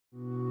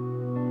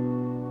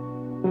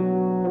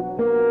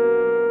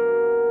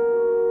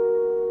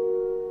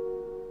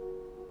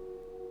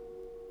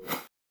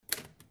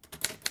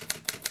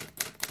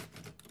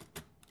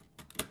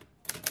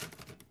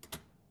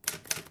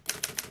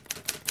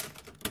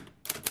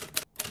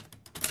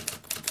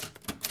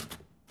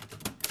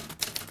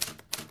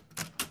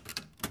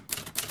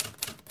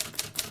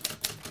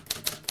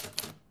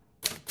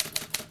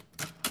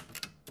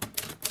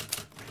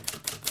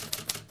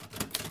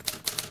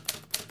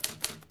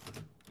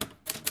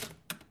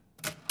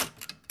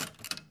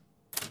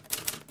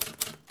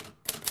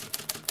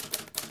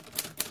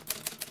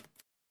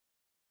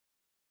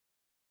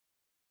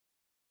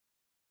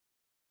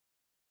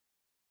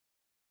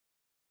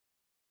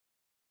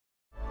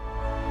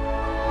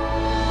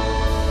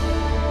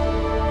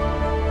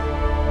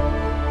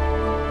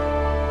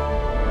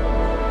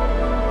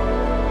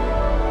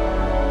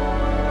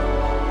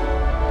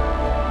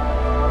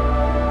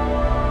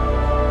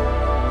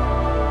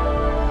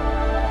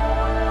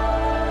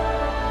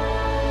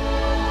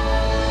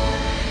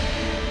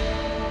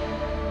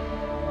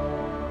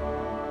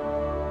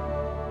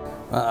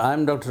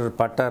I'm Dr.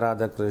 Patta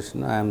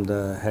Radhakrishna. I'm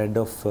the head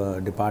of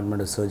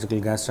Department of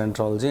Surgical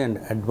Gastroenterology and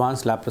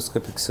Advanced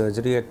Laparoscopic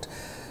Surgery at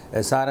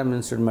SRM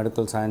Institute of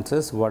Medical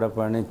Sciences,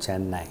 Vadapalani,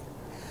 Chennai.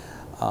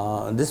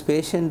 This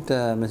patient,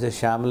 Mrs.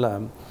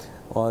 Shyamala,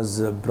 was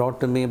brought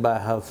to me by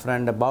her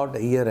friend about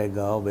a year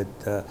ago with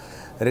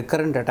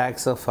recurrent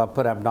attacks of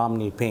upper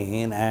abdominal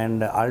pain,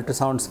 and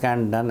ultrasound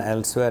scan done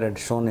elsewhere had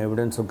shown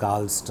evidence of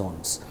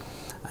gallstones.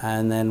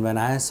 And then when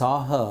I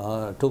saw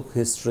her, took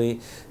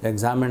history,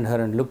 examined her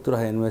and looked through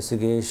her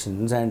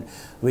investigations, and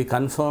we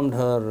confirmed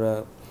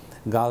her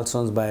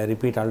gallstones by a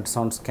repeat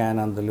ultrasound scan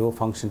and the liver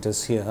function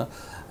test here,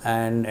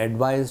 and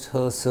advised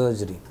her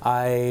surgery.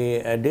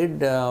 I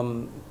did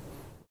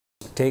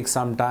take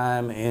some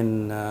time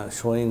in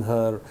showing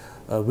her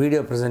a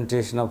video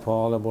presentation of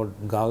all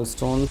about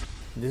gallstones.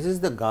 This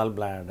is the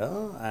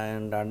gallbladder,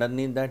 and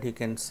underneath that you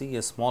can see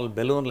a small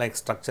balloon-like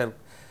structure.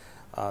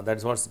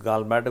 That's what's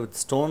gallbladder with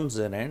stones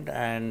in it,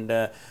 and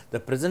the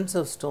presence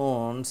of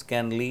stones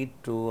can lead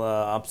to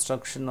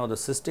obstruction of the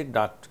cystic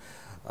duct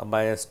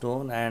by a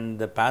stone, and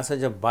the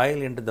passage of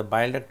bile into the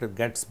bile duct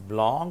gets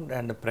blocked,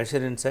 and the pressure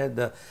inside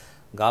the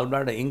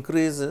gallbladder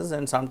increases,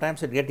 and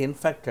sometimes it gets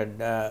infected,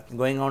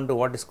 going on to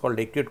what is called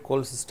acute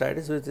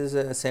cholecystitis, which is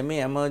a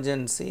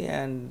semi-emergency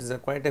and is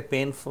quite a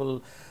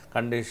painful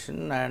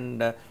condition.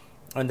 And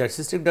when the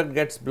cystic duct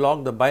gets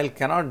blocked, the bile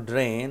cannot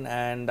drain,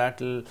 and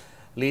that will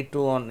lead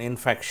to an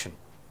infection,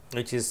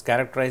 which is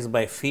characterized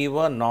by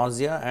fever,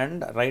 nausea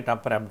and right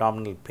upper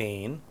abdominal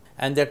pain,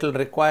 and that will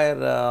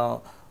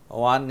require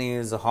one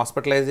is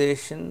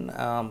hospitalization,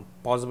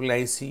 possibly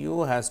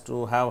ICU, has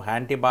to have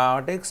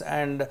antibiotics,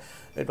 and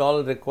it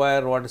all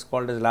require what is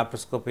called as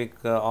laparoscopic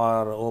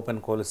or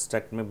open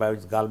cholecystectomy, by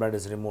which gallbladder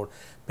is removed.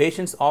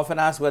 Patients often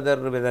ask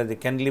whether they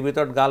can live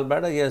without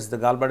gallbladder. Yes, the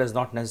gallbladder is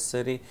not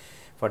necessary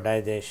for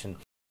digestion.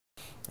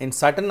 In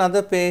certain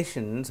other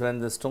patients, when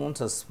the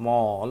stones are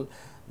small,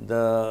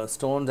 the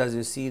stones, as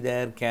you see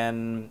there,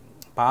 can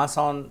pass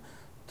on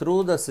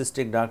through the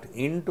cystic duct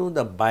into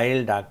the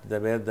bile duct,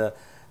 where the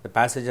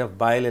passage of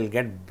bile will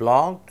get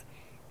blocked,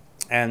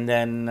 and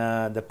then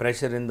the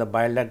pressure in the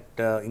bile duct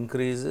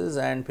increases,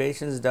 and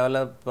patients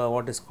develop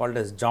what is called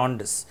as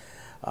jaundice,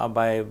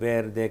 by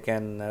where they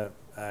can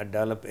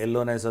develop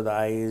yellowness of the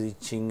eyes,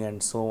 itching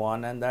and so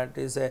on, and that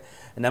is an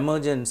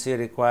emergency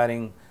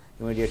requiring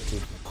immediate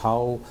treatment.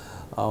 How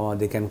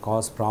they can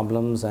cause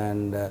problems,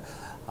 and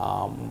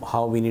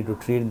how we need to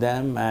treat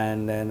them,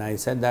 and then I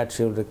said that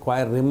she will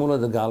require removal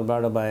of the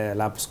gallbladder by a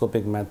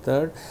laparoscopic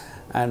method,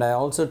 and I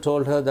also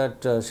told her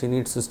that she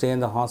needs to stay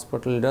in the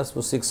hospital just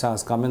for 6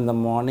 hours, come in the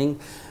morning,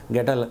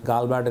 get a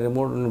gallbladder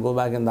removed and go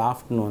back in the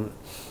afternoon.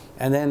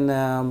 And then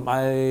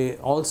I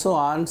also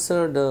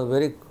answered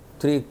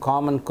three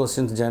common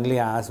questions generally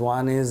asked.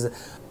 One is,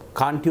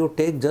 can't you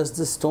take just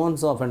the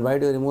stones off, and why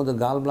do you remove the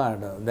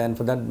gallbladder? Then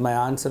for that my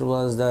answer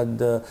was that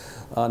the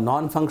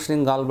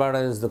non-functioning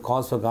gallbladder is the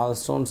cause for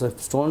gallstones. So if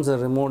stones are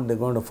removed, they're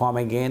going to form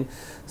again,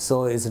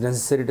 so it's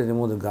necessary to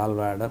remove the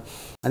gallbladder.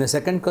 And the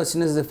second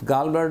question is, if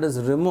gallbladder is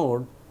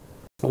removed,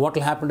 what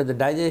will happen to the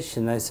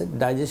digestion? I said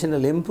digestion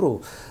will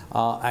improve.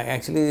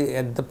 Actually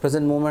at the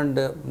present moment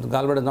the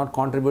gallbladder is not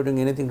contributing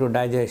anything to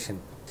digestion.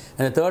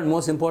 And the third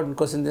most important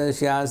question that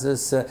she asked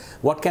is,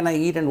 what can I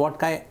eat and what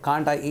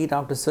can't I eat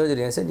after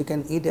surgery? I said you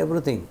can eat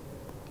everything.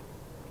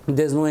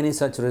 There's no any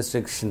such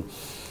restriction.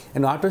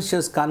 And after she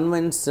was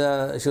convinced,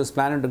 she was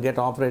planning to get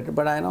operated,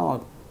 but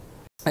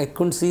I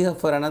couldn't see her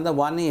for another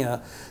 1 year,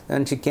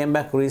 and she came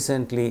back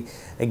recently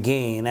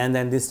again, and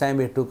then this time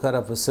we took her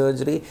up for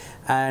surgery,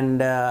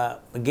 and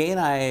again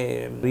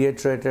I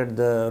reiterated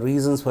the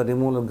reasons for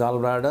removal of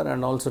gallbladder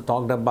and also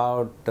talked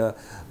about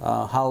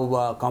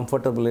how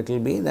comfortable it will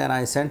be. Then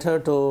I sent her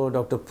to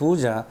Dr.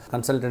 Pooja,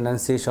 consultant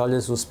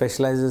anesthesiologist who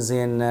specializes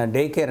in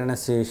daycare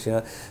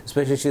anesthesia,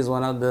 especially she is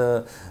one of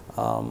the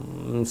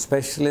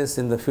specialists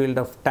in the field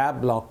of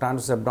TAB block,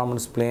 transverse abdominal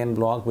spleen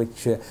block,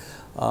 which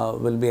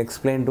will be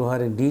explained to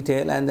her in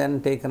detail and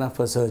then taken up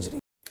for surgery.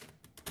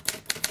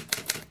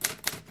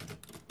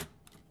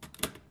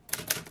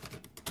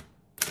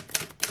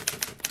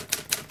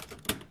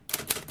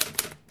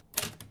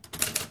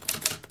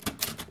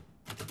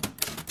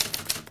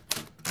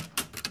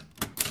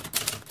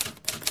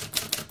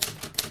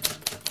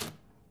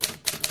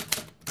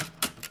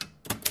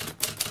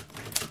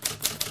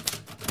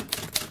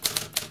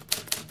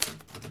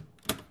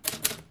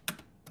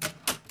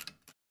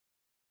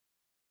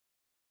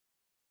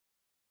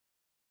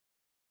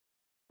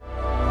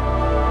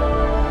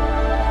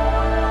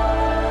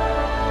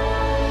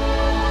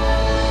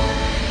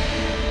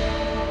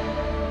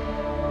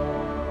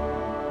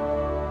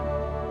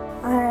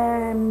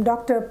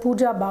 Dr.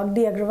 Pooja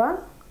Bagdi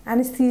Agrawal,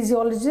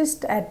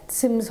 anesthesiologist at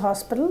SIMS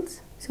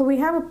Hospitals. So we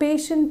have a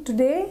patient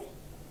today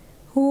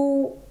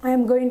who I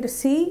am going to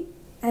see,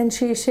 and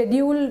she is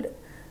scheduled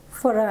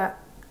for a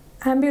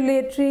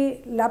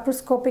ambulatory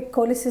laparoscopic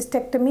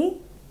cholecystectomy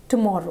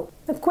tomorrow.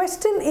 The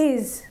question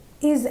is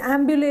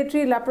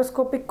ambulatory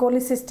laparoscopic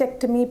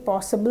cholecystectomy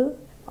possible,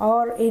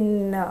 or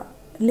in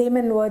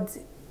layman words,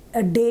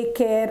 a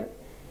daycare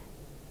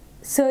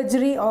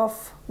surgery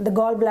of the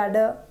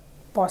gallbladder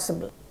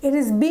possible. It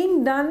is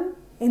being done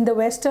in the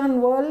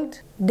Western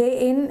world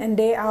day in and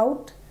day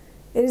out.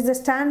 It is the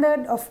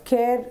standard of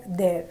care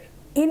there.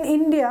 In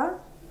India,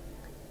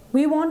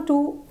 we want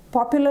to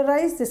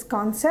popularize this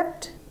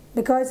concept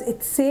because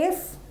it's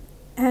safe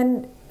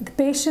and the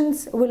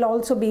patients will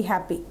also be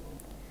happy.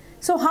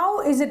 So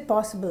how is it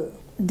possible?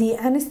 The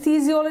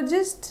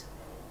anesthesiologist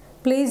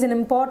plays an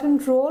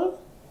important role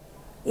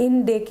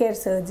in daycare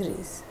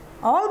surgeries.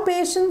 All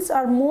patients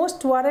are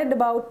most worried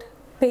about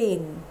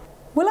pain.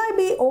 Will I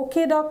be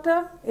okay,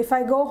 doctor, if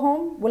I go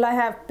home? Will I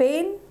have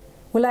pain?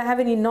 Will I have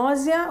any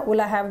nausea? Will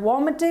I have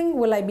vomiting?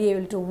 Will I be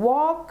able to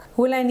walk?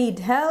 Will I need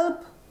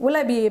help? Will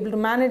I be able to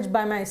manage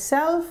by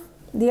myself?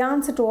 The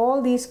answer to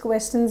all these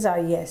questions are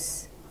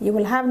yes. You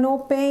will have no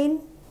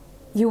pain.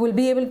 You will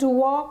be able to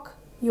walk.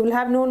 You will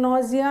have no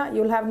nausea.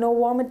 You will have no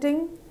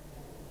vomiting.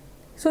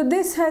 So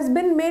this has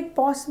been made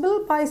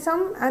possible by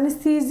some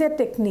anesthesia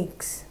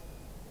techniques.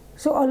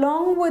 So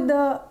along with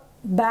the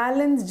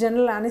balanced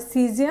general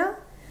anesthesia,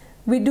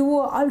 we do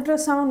a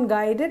ultrasound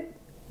guided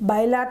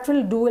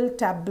bilateral dual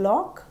tap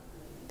block.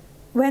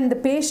 When the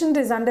patient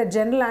is under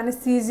general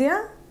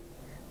anesthesia,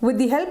 with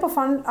the help of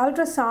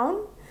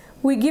ultrasound,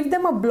 we give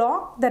them a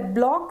block that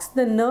blocks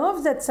the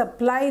nerves that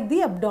supply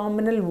the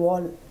abdominal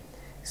wall.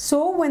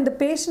 So when the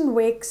patient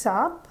wakes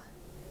up,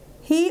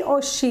 he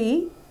or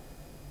she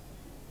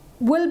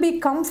will be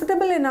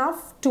comfortable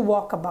enough to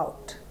walk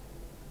about.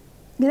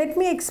 Let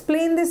me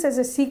explain this as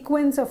a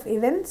sequence of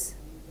events.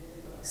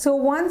 So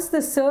once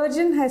the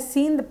surgeon has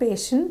seen the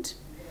patient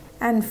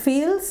and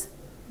feels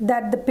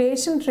that the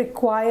patient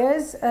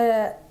requires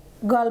a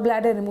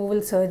gallbladder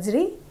removal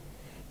surgery,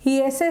 he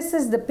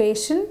assesses the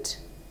patient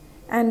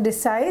and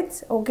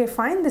decides, okay,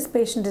 fine, this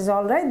patient is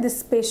all right,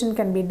 this patient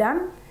can be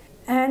done,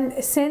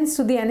 and sends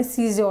to the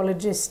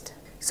anesthesiologist.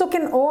 So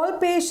can all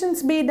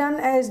patients be done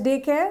as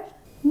daycare?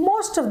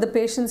 Most of the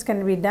patients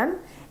can be done,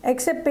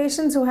 except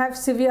patients who have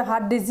severe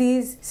heart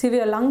disease,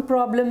 severe lung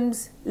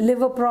problems,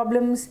 liver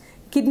problems,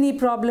 kidney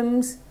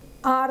problems,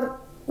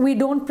 we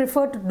don't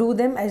prefer to do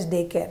them as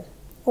daycare.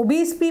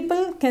 Obese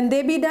people, can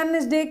they be done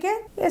as daycare?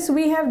 Yes,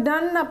 we have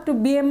done up to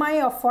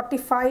BMI of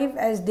 45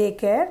 as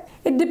daycare.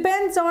 It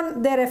depends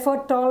on their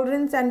effort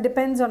tolerance and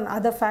depends on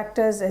other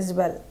factors as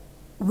well.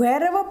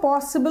 Wherever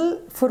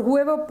possible, for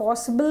whoever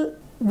possible,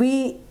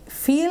 we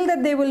feel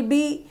that they will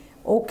be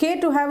okay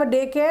to have a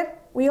daycare.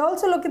 We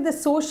also look at the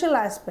social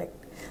aspect,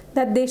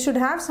 that they should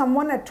have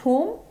someone at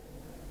home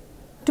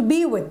to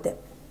be with them.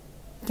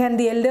 Can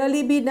the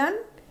elderly be done?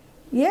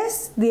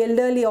 Yes, the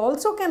elderly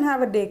also can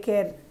have a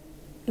daycare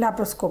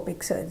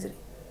laparoscopic surgery.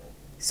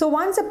 So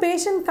once a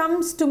patient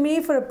comes to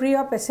me for a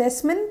pre-op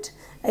assessment,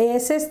 I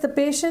assess the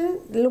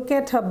patient, look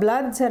at her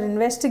bloods, her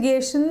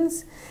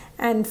investigations,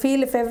 and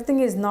feel if everything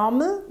is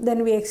normal.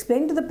 Then we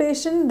explain to the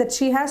patient that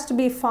she has to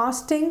be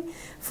fasting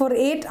for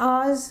 8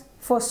 hours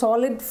for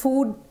solid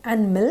food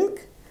and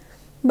milk,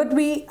 but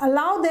we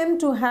allow them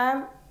to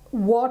have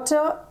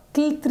water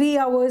till 3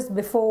 hours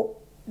before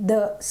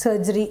the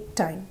surgery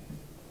time.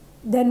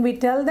 Then we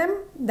tell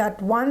them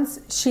that once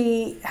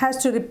she has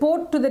to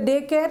report to the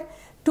daycare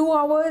 2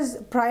 hours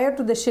prior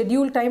to the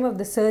scheduled time of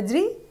the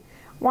surgery.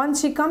 Once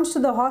she comes to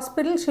the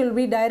hospital, she will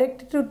be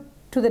directed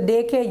to the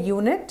daycare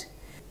unit.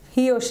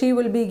 He or she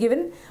will be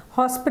given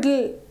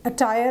hospital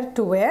attire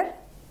to wear,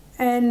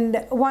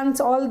 and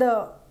once all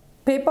the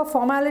paper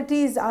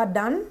formalities are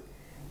done,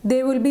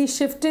 they will be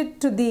shifted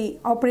to the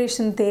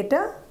operation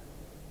theatre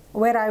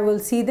where I will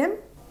see them.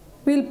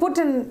 We'll put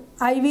an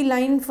IV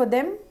line for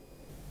them,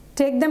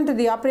 take them to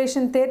the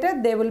operation theatre.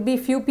 There will be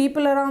few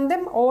people around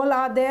them. All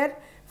are there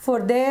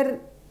for their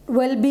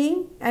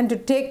well-being and to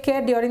take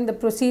care during the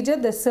procedure.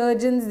 The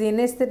surgeons, the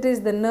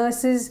anesthetists, the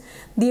nurses,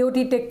 the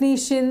OT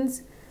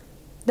technicians,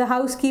 the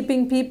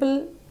housekeeping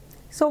people.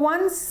 So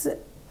once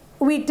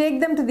we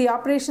take them to the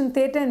operation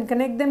theatre and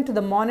connect them to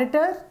the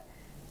monitor,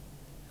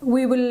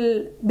 we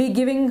will be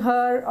giving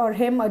her or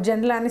him a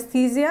general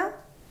anesthesia.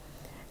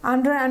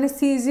 Under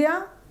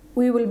anesthesia,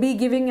 we will be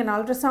giving an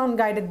ultrasound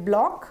guided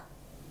block.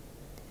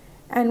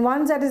 And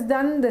once that is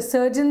done, the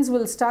surgeons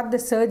will start the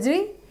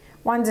surgery.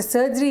 Once the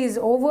surgery is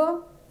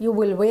over, you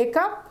will wake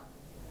up,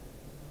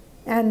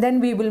 and then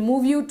we will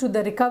move you to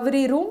the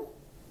recovery room.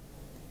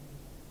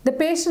 The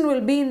patient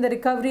will be in the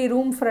recovery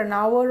room for an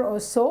hour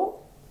or so,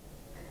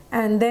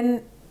 and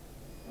then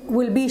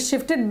will be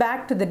shifted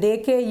back to the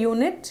daycare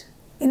unit.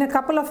 In a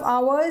couple of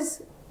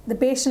hours, the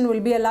patient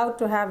will be allowed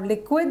to have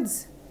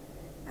liquids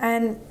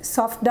and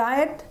soft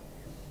diet,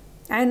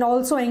 and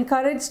also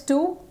encouraged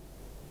to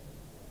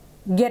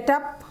get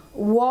up,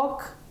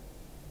 walk,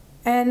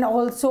 and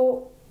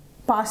also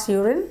pass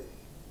urine.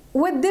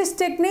 With this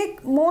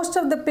technique, most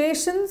of the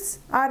patients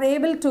are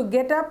able to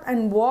get up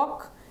and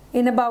walk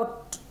in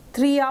about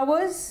 3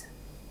 hours,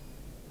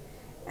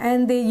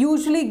 and they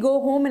usually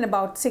go home in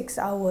about 6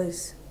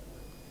 hours.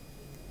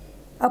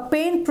 A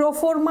pain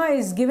proforma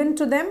is given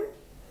to them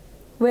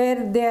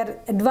where they are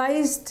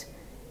advised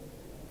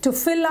to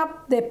fill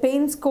up their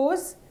pain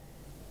scores.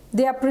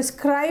 They are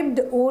prescribed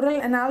oral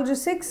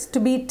analgesics to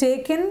be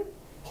taken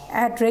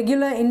at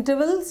regular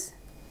intervals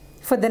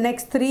for the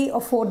next 3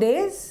 or 4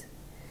 days,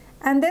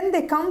 and then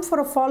they come for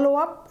a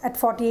follow-up at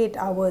 48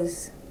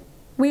 hours.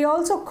 We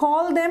also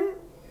call them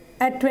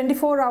at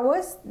 24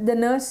 hours. The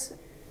nurse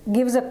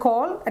gives a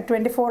call at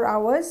 24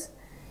 hours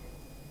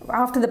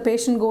after the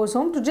patient goes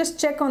home to just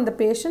check on the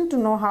patient to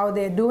know how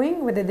they're doing,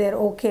 whether they're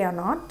okay or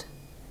not.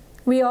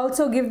 We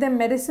also give them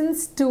medicines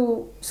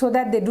so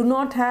that they do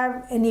not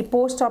have any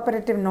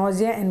post-operative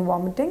nausea and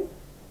vomiting.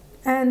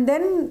 And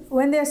then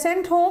when they're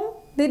sent home,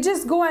 they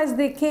just go as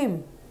they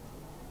came.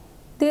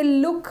 They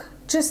look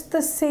just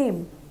the same.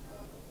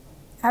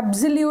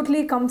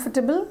 Absolutely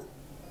comfortable.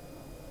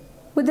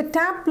 With the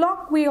tap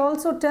block, we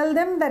also tell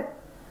them that,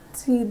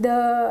 see,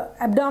 the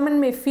abdomen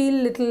may feel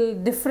little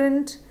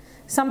different.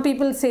 Some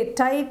people say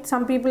tight,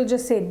 some people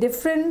just say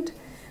different.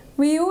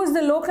 We use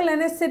the local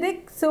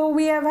anesthetic, so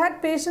we have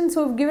had patients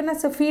who have given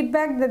us a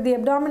feedback that the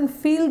abdomen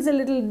feels a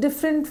little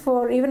different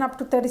for even up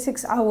to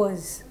 36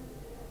 hours,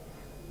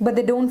 but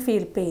they don't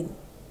feel pain.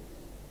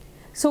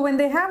 So when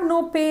they have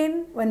no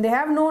pain, when they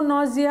have no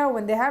nausea,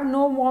 when they have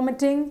no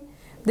vomiting,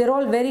 they're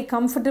all very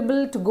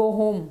comfortable to go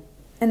home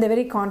and they're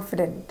very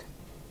confident.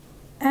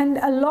 And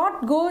a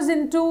lot goes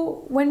into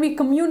when we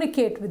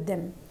communicate with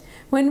them,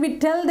 when we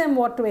tell them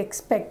what to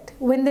expect,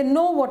 when they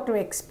know what to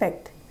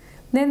expect,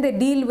 then they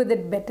deal with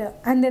it better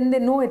and then they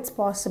know it's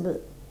possible.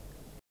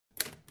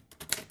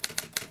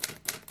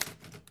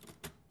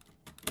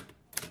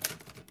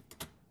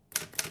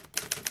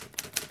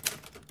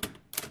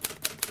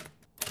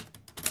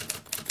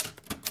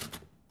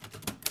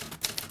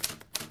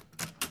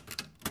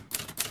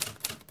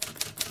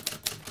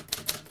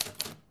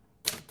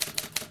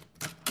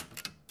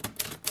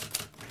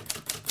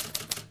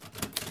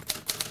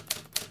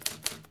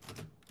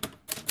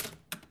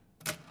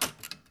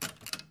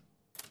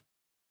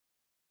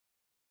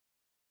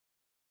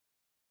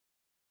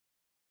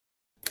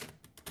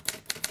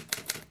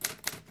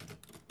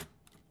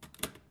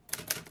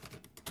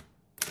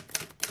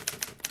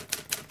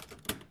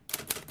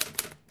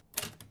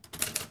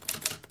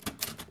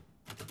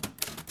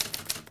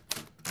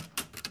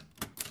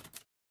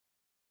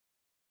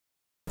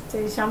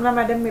 சரி Shamla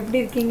madam எப்படி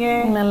இருக்கீங்க?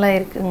 நல்லா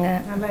இருக்குங்க.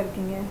 நல்லா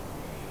இருக்கீங்க.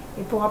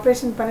 இப்போ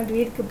operation பண்ணிட்டு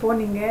வீட்டுக்கு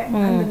போனீங்க.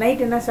 அந்த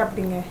நைட் என்ன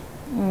சாப்பிட்டீங்க?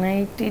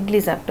 நைட்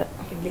இட்லி சாப்பிட்டேன்.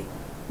 இட்லி.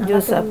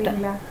 ஜூஸ் சாப்பிட்டேன்.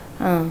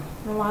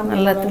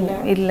 நல்லா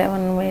தூக்கம் இல்லை,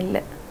 ஒன்றுமே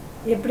இல்லை.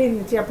 எப்படி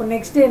இருந்துச்சு? அப்போ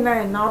நெக்ஸ்ட் டே என்ன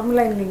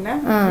நார்மலாக இருந்தீங்களா?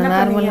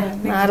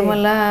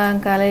 நார்மலாக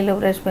காலையில்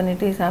ப்ரஷ்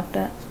பண்ணிவிட்டு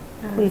சாப்பிட்டேன்,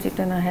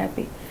 குளிச்சுட்டேன். நான்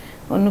ஹாப்பி,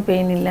 ஒன்றும்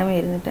பெயின் இல்லாமல்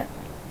இருந்துட்டேன்.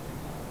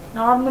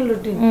 Normal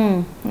routine.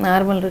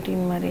 நார்மல்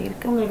ரொட்டீன் மாதிரி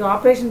இருக்கு. உங்களுக்கு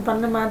ஆபரேஷன்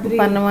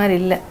பண்ண மாதிரி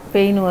இல்லை,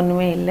 பெயின்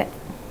ஒன்றுமே இல்லை.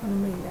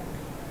 ஒன்றுமே இல்லை.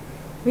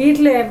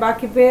 வீட்டில்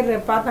பாக்கி பேர்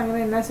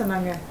பார்த்தாங்கன்னா என்ன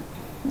சொன்னாங்க?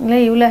 இல்லை,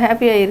 இவ்வளோ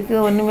ஹாப்பியாக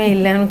இருக்குது, ஒன்றுமே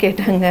இல்லைன்னு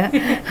கேட்டாங்க.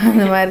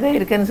 அந்த மாதிரி தான்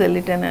இருக்குன்னு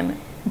சொல்லிட்டேன் நான்.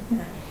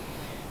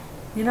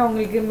 ஏன்னா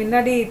உங்களுக்கு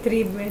முன்னாடி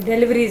 3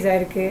 டெலிவரிஸ்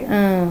ஆயிருக்கு,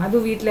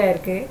 அதுவும் வீட்டில்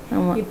இருக்கு.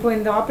 இப்போ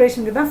இந்த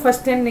ஆப்ரேஷனுக்கு தான்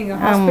ஃபர்ஸ்ட் டைம்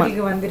நீங்கள்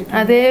ஹாஸ்பிட்டலுக்கு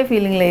வந்திருக்கீங்க. அதே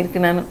ஃபீலிங்கில்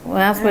இருக்குது. நான்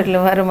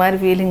ஹாஸ்பிட்டலில் வர மாதிரி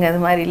ஃபீலிங்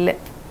அது மாதிரி இல்லை.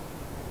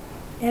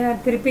 ஏன்னா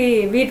திருப்பி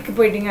வீட்டுக்கு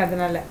போயிட்டீங்க,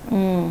 அதனால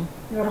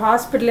ஒரு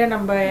ஹாஸ்பிட்டல்ல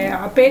நம்ம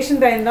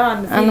பேஷண்டாக இருந்தால்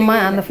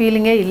அந்த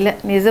ஃபீலிங்கே இல்லை,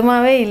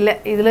 நிஜமாவே இல்லை.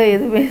 இதில்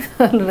எதுவுமே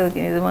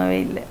சொல்கிறதுக்கு நிஜமாவே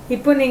இல்லை.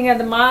 இப்போ நீங்கள்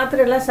அந்த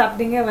மாத்திரை எல்லாம்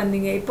சாப்பிட்டீங்க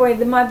வந்தீங்க. இப்போ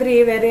இது மாதிரி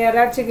வேறு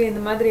யாராச்சும்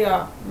இந்த மாதிரி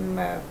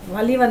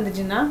வலி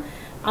வந்துச்சுன்னா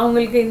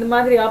அவங்களுக்கு இந்த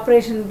மாதிரி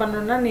ஆப்ரேஷன்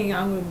பண்ணணும்னா நீங்கள்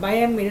அவங்களுக்கு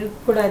பயம்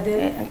இருக்கக்கூடாது.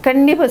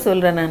 கண்டிப்பாக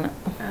சொல்கிறேன் நான்.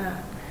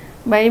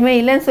 பயமே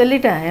இல்லைன்னு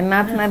சொல்லிட்டேன். என்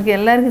நாத்தனாருக்கு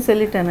எல்லாருக்கும்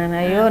சொல்லிட்டேன் நான்.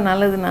 ஐயோ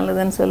நல்லது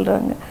நல்லதுன்னு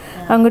சொல்கிறாங்க.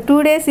 அவங்க 2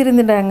 days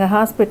இருந்துட்டாங்க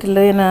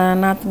ஹாஸ்பிட்டலில்.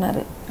 என் நாத்தனார்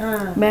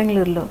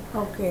பெங்களூரில்.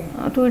 ஓகே.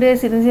 2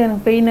 days இருந்து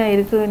எனக்கு பெயினாக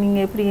இருக்குது,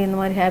 நீங்கள் எப்படி இந்த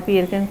மாதிரி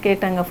ஹாப்பியாக இருக்குன்னு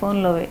கேட்டாங்க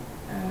ஃபோன்லவே.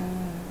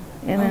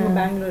 ஏன்னா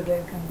பெங்களூரில்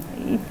இருக்காங்க,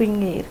 இப்போ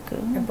இங்கே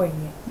இருக்குது. இப்போ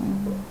இங்கே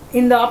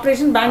இந்த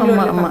ஆப்ரேஷன்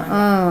பெங்களூர்.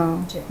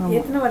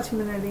 எத்தனை வருஷம்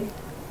முன்னாடி?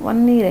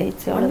 1 year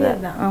ஆயிடுச்சு,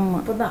 அவ்வளோதான். ஆமாம்,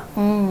 இப்போதான்.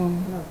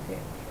 ஓகே.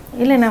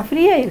 இல்லை, நான்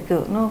ஃப்ரீயாக இருக்கு,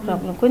 நோ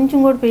ப்ராப்ளம்.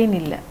 கொஞ்சம் கூட பெயின்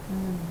இல்லை.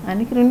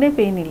 அன்றைக்கி 2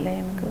 பெயின் இல்லை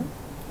எனக்கு.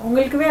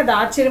 உங்களுக்குவே அது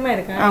ஆச்சரியமா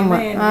இருக்கு.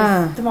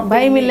 ஆமாம்,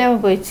 பயம்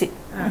இல்லாமல் போயிடுச்சு.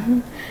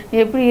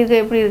 எப்படி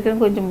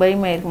இருக்குன்னு கொஞ்சம்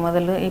பயமாக இருக்குது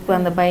முதல்ல. இப்போ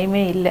அந்த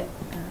பயமே இல்லை.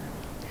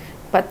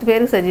 10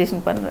 பேருக்கு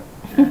சஜஷன் பண்ணுறேன்.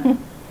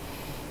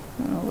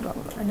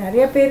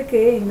 நிறைய பேருக்கு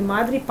இந்த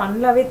மாதிரி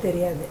பண்ணலாவே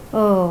தெரியாது.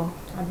 ஓ,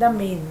 அதான்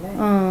மெயின்.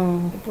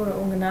 இப்போ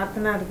உங்க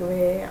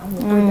நாத்தனாருக்குவே அவங்க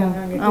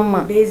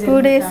 2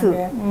 days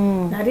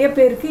நிறைய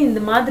பேருக்கு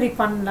இந்த மாதிரி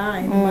பண்ணலாம்,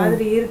 இந்த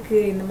மாதிரி இருக்கு,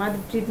 இந்த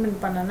மாதிரி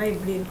ட்ரீட்மெண்ட் பண்ணனா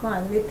இப்படி இருக்கும்,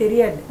 அதுவே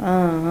தெரியாது.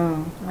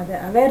 அது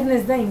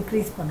அவேர்னஸ் தான்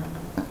இன்க்ரீஸ்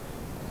பண்ணணும்.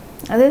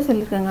 அதே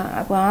சொல்லியிருக்காங்க.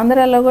 அப்போ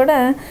ஆந்திராவில் கூட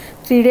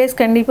 3 days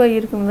கண்டிப்பாக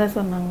இருக்குன்னு தான்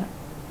சொன்னாங்க.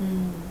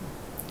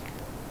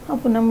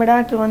 அப்போ நம்ம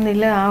டாக்டர் வந்து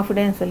இல்லை ½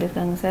 டேன்னு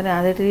சொல்லியிருக்காங்க. சார்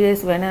அது 3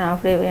 days வேணால்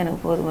 ½ டேவே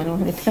எனக்கு போதும்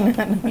வந்துட்டேன்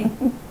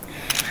நான்.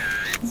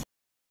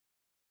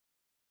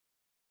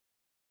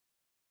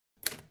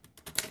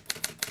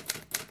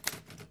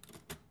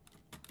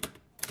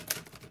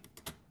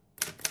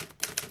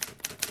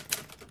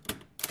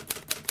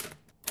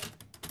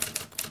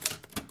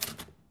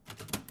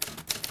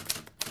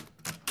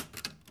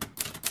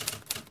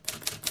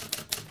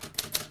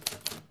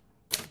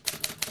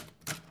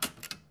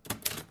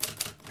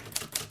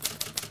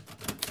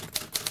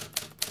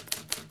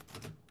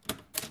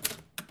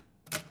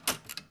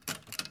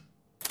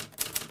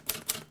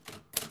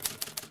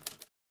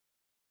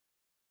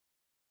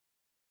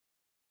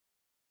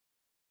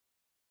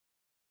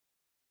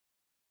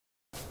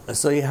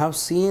 So you have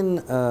seen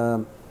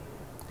a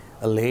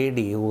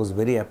lady who was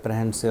very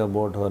apprehensive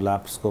about her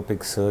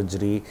laparoscopic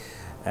surgery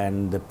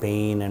and the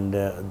pain and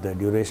the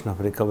duration of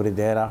recovery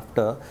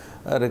thereafter,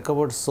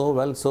 recovered so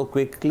well, so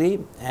quickly,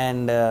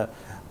 and a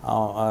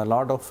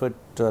lot of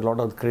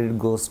the credit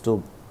goes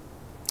to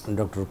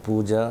Dr.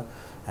 Pooja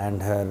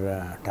and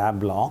her tab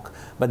block.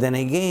 But then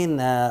again,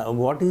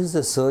 what is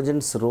the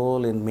surgeon's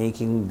role in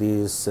making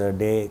this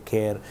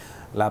daycare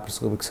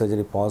laparoscopic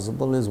surgery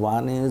possible is,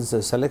 one is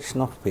a selection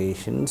of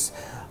patients,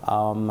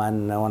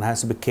 and one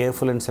has to be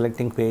careful in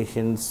selecting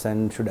patients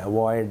and should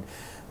avoid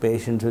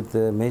patients with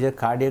major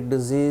cardiac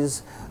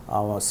disease,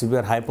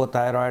 severe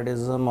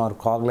hypothyroidism or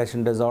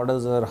coagulation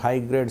disorders or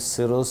high-grade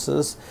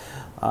cirrhosis.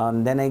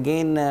 Then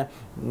again,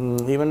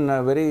 even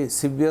very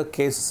severe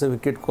cases of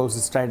acute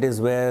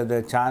cholecystitis where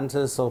the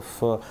chances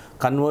of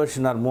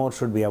conversion or more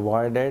should be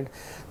avoided.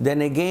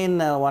 Then again,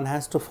 one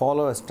has to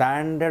follow a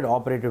standard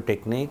operative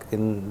technique,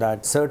 in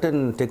that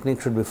certain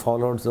technique should be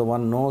followed, so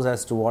one knows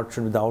as to what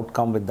should be the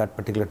outcome with that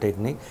particular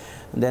technique.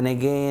 Then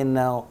again,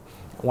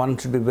 one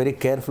should be very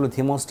careful with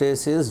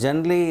hemostasis.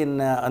 Generally, in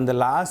the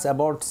last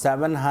about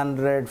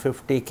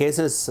 750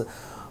 cases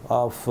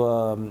of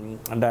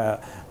gallbladder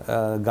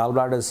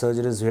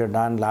surgeries we have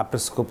done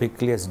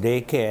laparoscopically as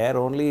daycare,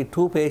 only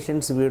 2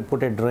 patients we would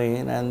put a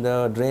drain, and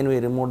the drain we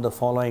removed the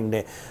following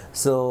day.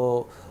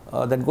 So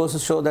that goes to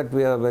show that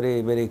we are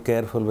very, very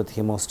careful with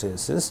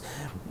hemostasis.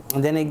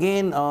 And then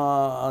again,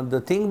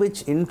 the thing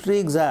which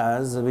intrigues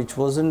us, which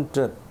wasn't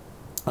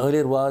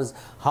earlier, was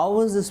how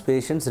is this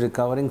patients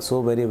recovering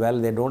so very well?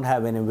 They don't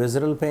have any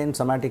visceral pain,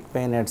 somatic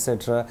pain,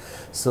 etc.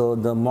 So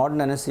the modern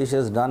anesthesia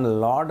has done a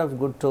lot of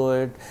good to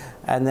it,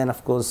 and then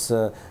of course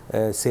a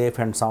safe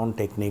and sound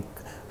technique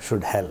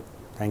should help.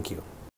 Thank you.